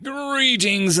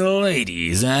Greetings,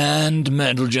 ladies and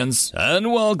gents,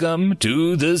 and welcome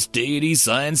to this daily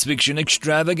science fiction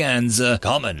extravaganza,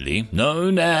 commonly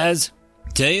known as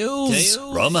Tales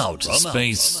from Outer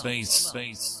Space.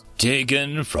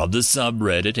 Taken from the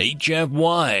subreddit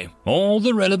HFY. All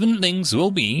the relevant links will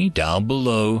be down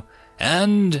below.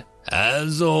 And,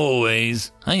 as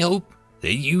always, I hope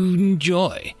that you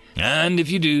enjoy. And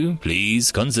if you do,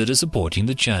 please consider supporting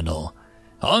the channel.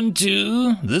 On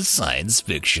to the science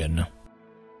fiction.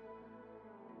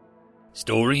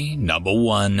 Story number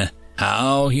 1.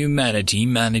 How Humanity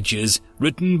Manages,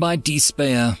 written by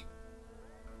Despair.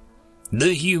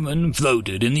 The human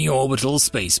floated in the orbital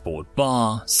spaceport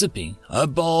bar, sipping a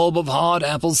bulb of hard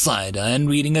apple cider and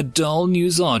reading a dull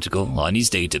news article on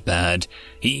his datapad.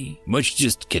 He was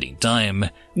just killing time,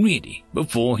 really,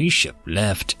 before his ship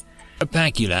left. A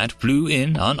paculat flew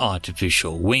in on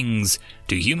artificial wings.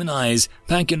 To human eyes,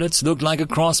 paculats looked like a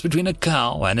cross between a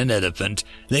cow and an elephant.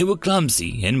 They were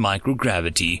clumsy in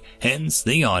microgravity, hence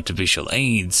the artificial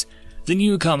aids. The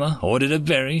newcomer ordered a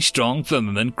very strong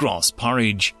firmament grass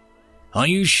porridge. "Are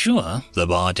you sure?" the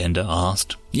bartender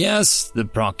asked. "Yes," the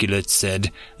paculat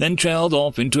said, then trailed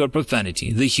off into a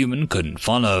profanity the human couldn't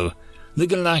follow. The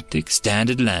galactic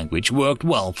standard language worked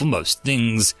well for most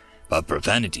things, but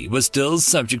profanity was still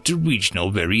subject to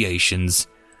regional variations.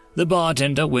 The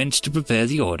bartender went to prepare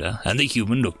the order, and the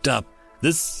human looked up.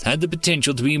 This had the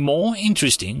potential to be more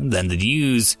interesting than the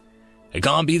news. "It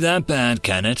can't be that bad,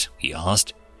 can it?" he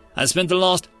asked. "I spent the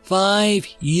last 5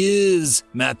 years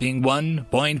mapping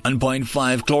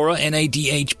 1.5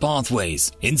 chloro-NADH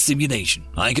pathways. In simulation,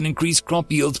 I can increase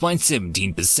crop yields by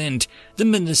 17%. The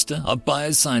Minister of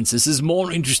Biosciences is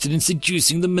more interested in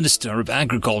seducing the Minister of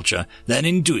Agriculture than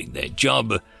in doing their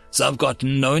job, so I've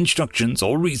gotten no instructions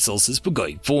or resources for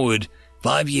going forward.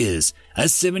 5 years, a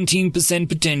 17%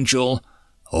 potential,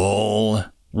 all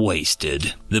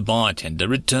wasted." The bartender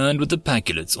returned with the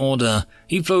paculat's order.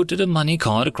 He floated a money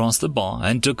card across the bar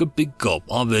and took a big gulp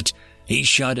of it. He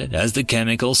shuddered as the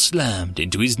chemical slammed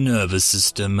into his nervous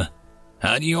system.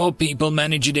 "How do your people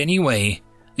manage it anyway?"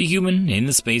 The human in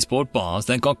the spaceport bars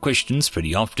that got questions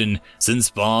pretty often.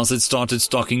 Since bars had started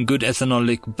stocking good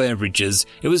ethanolic beverages,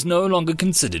 it was no longer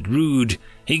considered rude.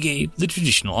 He gave the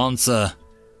traditional answer.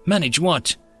 "Manage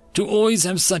what?" "To always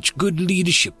have such good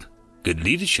leadership." "Good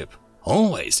leadership?"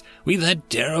 "Always. We've had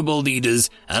terrible leaders,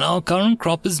 and our current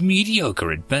crop is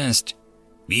mediocre at best."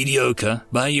 "Mediocre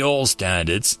by your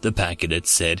standards," the paculat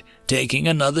said, taking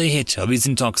another hit of his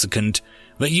intoxicant.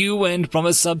 "But you went from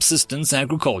a subsistence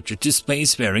agriculture to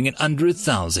spacefaring in under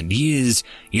 1,000 years.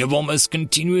 You have almost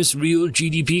continuous real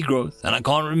GDP growth, and I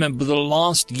can't remember the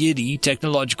last yearly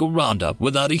technological roundup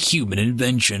without a human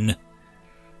invention."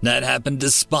 "That happened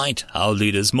despite our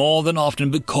leaders, more than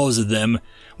often because of them.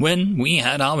 When we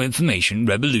had our information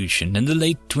revolution in the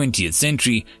late 20th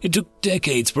century, it took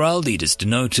decades for our leaders to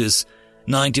notice.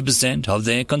 90% of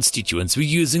their constituents were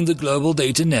using the global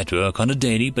data network on a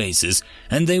daily basis,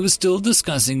 and they were still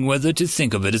discussing whether to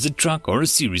think of it as a truck or a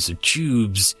series of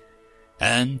tubes.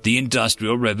 And the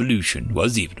Industrial Revolution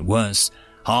was even worse.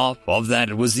 Half of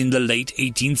that was in the late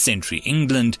 18th century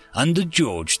England under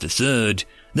George III.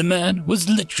 The man was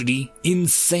literally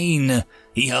insane.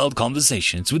 He held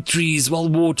conversations with trees while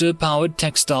water-powered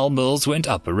textile mills went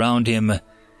up around him.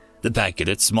 The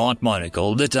paculat's smart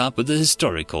monocle lit up with the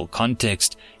historical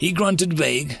context. He grunted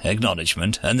vague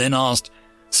acknowledgement and then asked,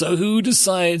 "So who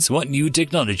decides what new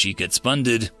technology gets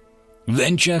funded?"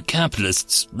 "Venture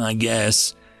capitalists, I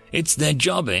guess. It's their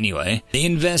job anyway. They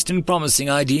invest in promising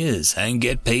ideas and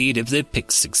get paid if their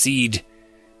picks succeed.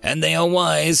 And they are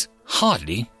wise?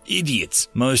 Hardly. Idiots,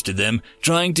 most of them,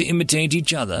 trying to imitate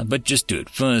each other, but just do it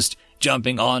first,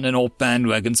 jumping on and off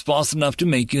bandwagons fast enough to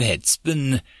make your head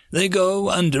spin. They go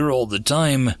under all the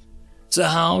time. So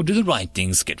how do the right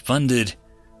things get funded?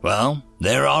 Well,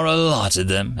 there are a lot of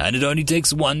them, and it only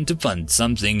takes one to fund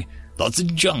something. Lots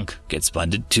of junk gets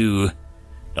funded too.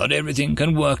 Not everything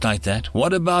can work like that.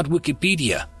 What about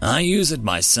Wikipedia? I use it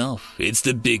myself. It's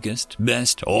the biggest,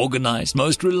 best organized,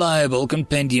 most reliable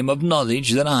compendium of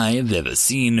knowledge that I have ever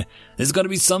seen. There's got to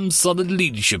be some solid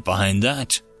leadership behind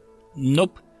that."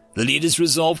 "Nope. The leaders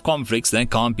resolve conflicts that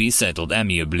can't be settled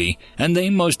amicably, and they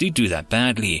mostly do that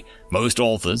badly. Most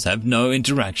authors have no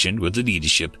interaction with the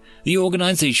leadership. The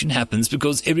organization happens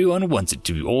because everyone wants it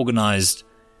to be organized."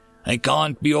 "It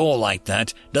can't be all like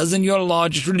that. Doesn't your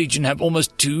largest religion have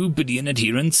almost 2 billion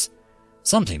adherents?"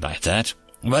 "Something like that.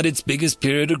 But its biggest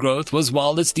period of growth was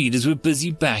while its leaders were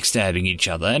busy backstabbing each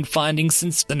other and finding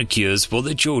sinecures for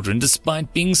their children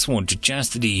despite being sworn to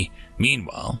chastity.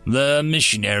 Meanwhile, the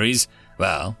missionaries,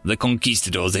 Well, the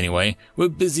conquistadors anyway, were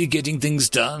busy getting things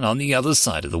done on the other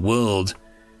side of the world.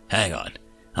 Hang on.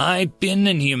 I've been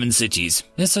in human cities.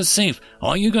 They're so safe.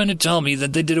 Are you going to tell me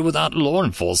that they did it without law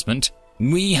enforcement?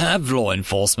 We have law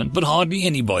enforcement, but hardly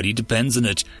anybody depends on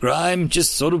it. Crime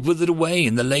just sort of withered away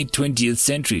in the late 20th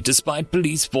century, despite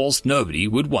police force nobody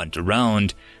would want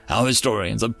around. Our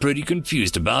historians are pretty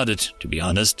confused about it, to be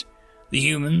honest. The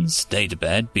human's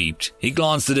datapad beeped. He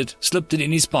glanced at it, slipped it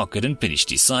in his pocket, and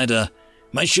finished his cider.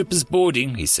 My ship is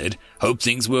boarding, he said. Hope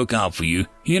things work out for you.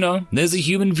 You know, there's a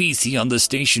human VC on the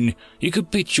station. You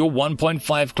could pitch your 1.5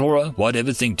 chlora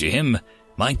whatever thing to him.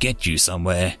 Might get you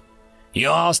somewhere. He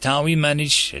asked how we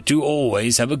manage to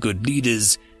always have a good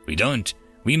leaders. We don't.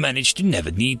 We manage to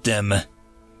never need them.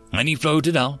 And he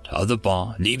floated out of the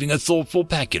bar, leaving a thoughtful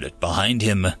Paculate behind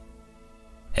him.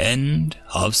 End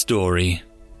of story.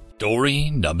 Story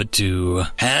number 2.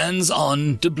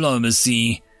 Hands-on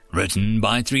Diplomacy. Written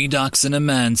by 3 ducks in a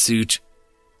man-suit.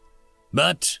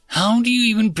 But how do you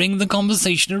even bring the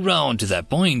conversation around to that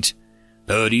point?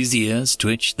 Purdy's ears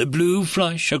twitched, the blue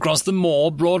flush across the moor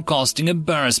broadcasting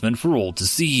embarrassment for all to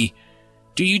see.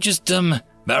 Do you just,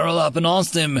 barrel up and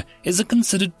ask them, is it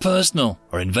considered personal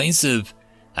or invasive?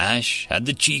 Ash had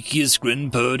the cheekiest grin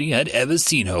Purdy had ever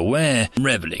seen her wear,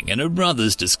 reveling in her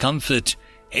brother's discomfort.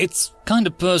 It's kind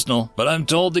of personal, but I'm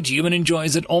told that human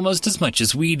enjoys it almost as much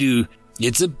as we do.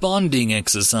 It's a bonding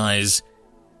exercise.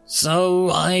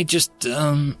 So I just,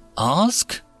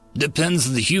 ask? Depends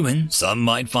on the human. Some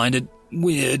might find it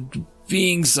weird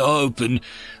being so open,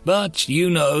 but you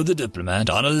know the diplomat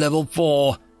on a level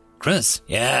 4. Chris,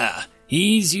 yeah,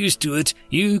 he's used to it.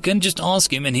 You can just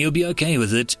ask him and he'll be okay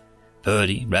with it.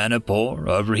 Purdy ran a paw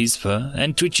over his fur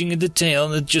and twitching at the tail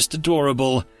that's just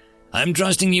adorable. I'm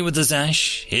trusting you with this,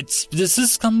 Ash. This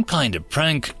is some kind of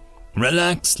prank.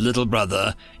 Relax, little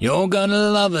brother. You're gonna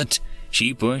love it.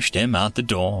 She pushed him out the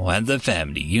door and the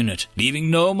family unit,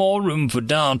 leaving no more room for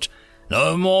doubt.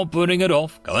 No more putting it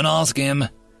off. Go and ask him.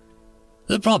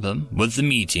 The problem with the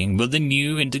meeting with the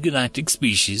new intergalactic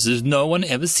species is no one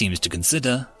ever seems to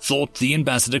consider, thought the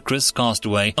Ambassador Chris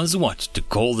Castaway, was what to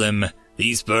call them.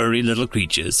 These furry little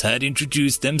creatures had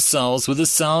introduced themselves with a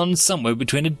sound somewhere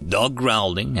between a dog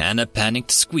growling and a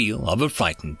panicked squeal of a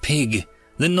frightened pig.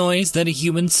 The noise that a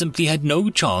human simply had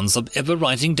no chance of ever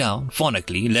writing down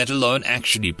phonically, let alone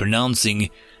actually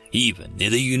pronouncing. Even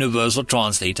the universal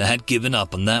translator had given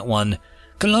up on that one.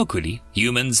 Colloquially,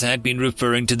 humans had been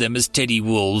referring to them as teddy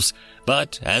wolves,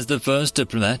 but as the first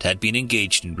diplomat had been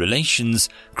engaged in relations,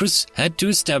 Chris had to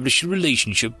establish a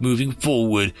relationship moving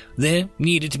forward. There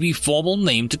needed to be a formal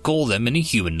name to call them in a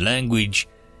human language.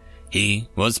 He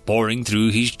was poring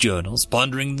through his journals,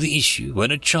 pondering the issue, when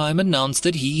a chime announced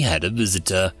that he had a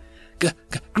visitor.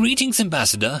 Greetings,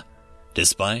 Ambassador.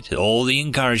 Despite all the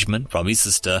encouragement from his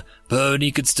sister, Purdy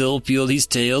could still feel his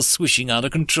tail swishing out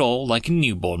of control like a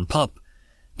newborn pup.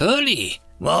 Purdy,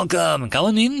 welcome, come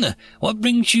on in. What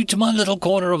brings you to my little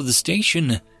corner of the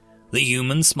station? The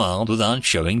human smiled without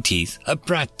showing teeth, a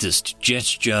practiced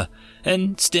gesture,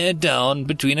 and stared down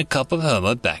between a cup of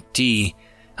Homer-backed tea.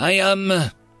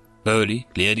 Purdy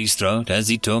cleared his throat as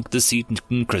he took the seat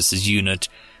in Chris's unit.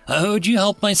 I heard you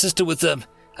helped my sister with a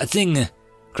thing.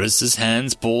 Chris's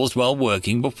hands paused while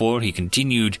working before he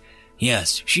continued.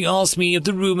 Yes, she asked me if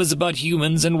the rumors about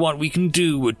humans and what we can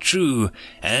do were true,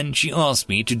 and she asked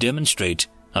me to demonstrate.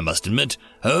 I must admit,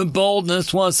 her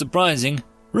boldness was surprising.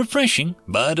 Refreshing,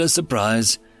 but a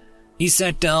surprise. He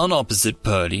sat down opposite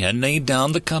Purdy and laid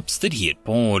down the cups that he had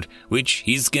poured, which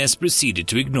his guest proceeded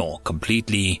to ignore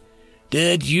completely.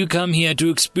 Did you come here to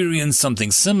experience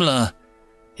something similar?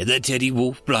 The teddy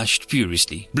wolf blushed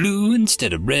furiously, blue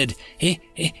instead of red.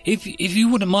 If you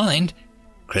wouldn't mind.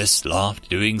 Chris laughed,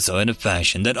 doing so in a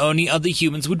fashion that only other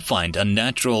humans would find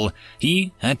unnatural.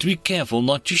 He had to be careful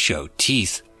not to show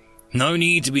teeth. No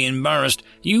need to be embarrassed.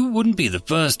 You wouldn't be the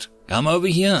first. Come over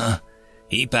here.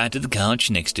 He patted the couch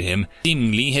next to him.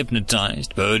 Seemingly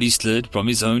hypnotized, Purdy slid from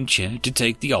his own chair to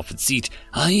take the offered seat.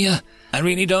 I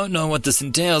really don't know what this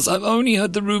entails. I've only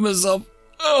heard the rumors of...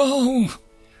 Oh!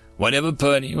 Whatever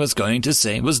Purdy was going to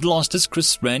say was lost as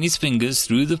Chris ran his fingers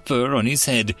through the fur on his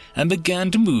head and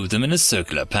began to move them in a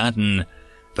circular pattern.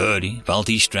 Purdy felt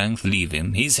his strength leave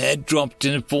him. His head dropped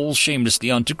and fall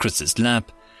shamelessly onto Chris's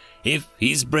lap. If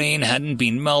his brain hadn't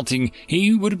been melting,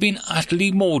 he would have been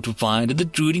utterly mortified at the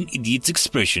drooling idiot's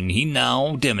expression he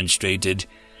now demonstrated.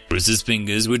 Chris's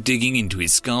fingers were digging into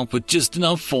his scalp with just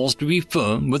enough force to be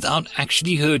firm without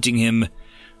actually hurting him.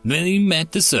 When he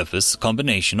met the surface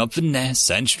combination of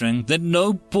finesse and strength that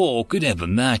no paw could ever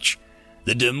match.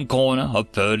 The dim corner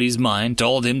of Purdy's mind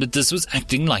told him that this was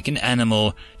acting like an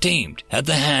animal, tamed at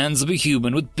the hands of a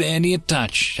human with barely a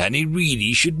touch, and he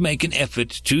really should make an effort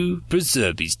to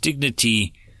preserve his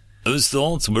dignity. Those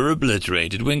thoughts were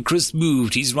obliterated when Chris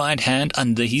moved his right hand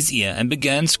under his ear and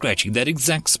began scratching that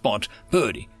exact spot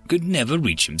Purdy could never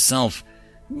reach himself.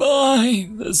 By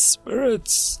the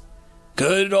spirits!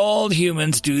 Could all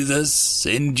humans do this?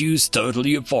 Induce total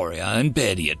euphoria and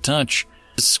barely a touch.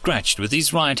 Scratched with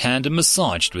his right hand and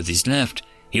massaged with his left.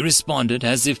 He responded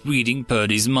as if reading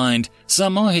Purdy's mind,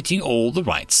 somehow hitting all the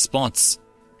right spots.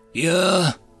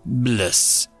 Pure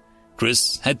bliss.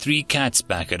 Chris had 3 cats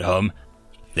back at home.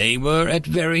 They were at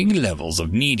varying levels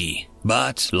of needy,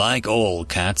 but like all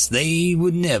cats, they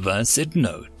would never said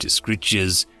no to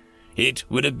scritches. It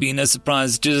would have been a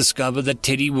surprise to discover that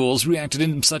Teddy Wolves reacted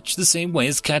in such the same way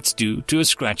as cats do to a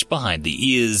scratch behind the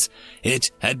ears. It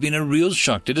had been a real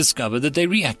shock to discover that they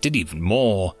reacted even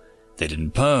more. They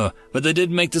didn't purr, but they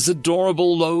did make this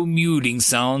adorable low mewling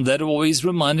sound that always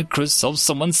reminded Chris of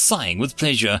someone sighing with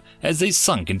pleasure as they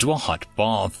sunk into a hot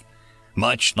bath.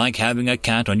 Much like having a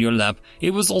cat on your lap,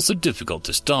 it was also difficult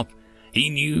to stop. He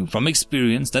knew from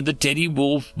experience that the Teddy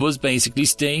Wolf was basically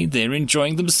staying there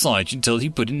enjoying the massage until he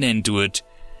put an end to it.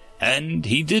 And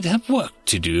he did have work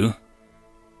to do.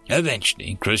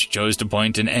 Eventually, Chris chose to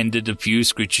point and ended a few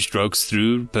scritchy strokes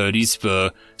through Purdy's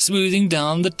fur, smoothing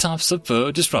down the tufts of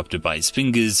fur disrupted by his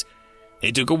fingers.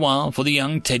 It took a while for the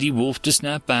young Teddy Wolf to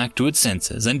snap back to its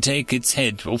senses and take its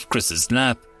head off Chris's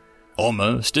lap.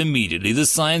 Almost immediately, the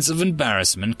signs of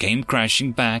embarrassment came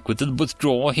crashing back with the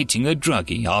withdrawal hitting a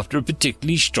druggie after a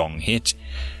particularly strong hit.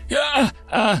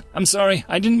 I'm sorry,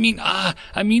 I didn't mean,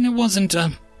 it wasn't,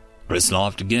 Chris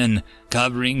laughed again,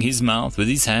 covering his mouth with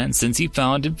his hand since he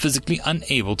found him physically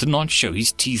unable to not show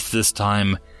his teeth this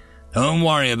time. Don't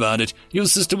worry about it, your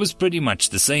sister was pretty much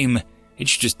the same.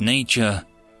 It's just nature.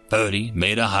 Purdy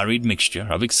made a hurried mixture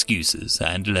of excuses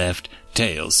and left,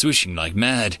 tail swishing like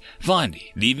mad,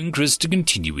 finally leaving Chris to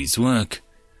continue his work.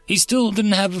 He still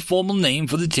didn't have a formal name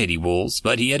for the Teddy Wolves,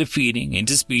 but he had a feeling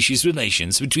interspecies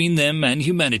relations between them and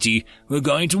humanity were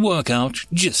going to work out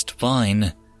just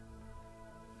fine.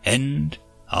 End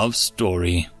of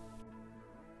story.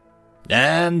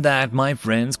 And that, my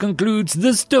friends, concludes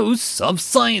this dose of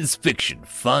science fiction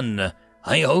fun.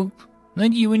 I hope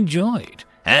that you enjoyed.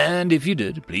 And if you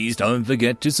did, please don't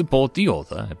forget to support the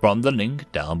author from the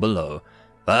link down below.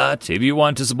 But if you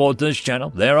want to support this channel,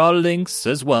 there are links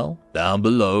as well down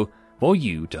below for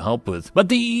you to help with. But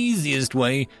the easiest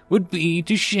way would be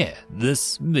to share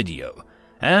this video.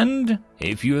 And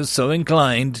if you are so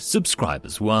inclined, subscribe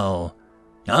as well.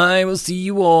 I will see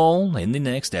you all in the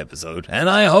next episode, and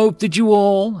I hope that you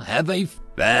all have a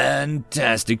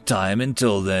fantastic time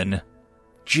until then.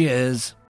 Cheers.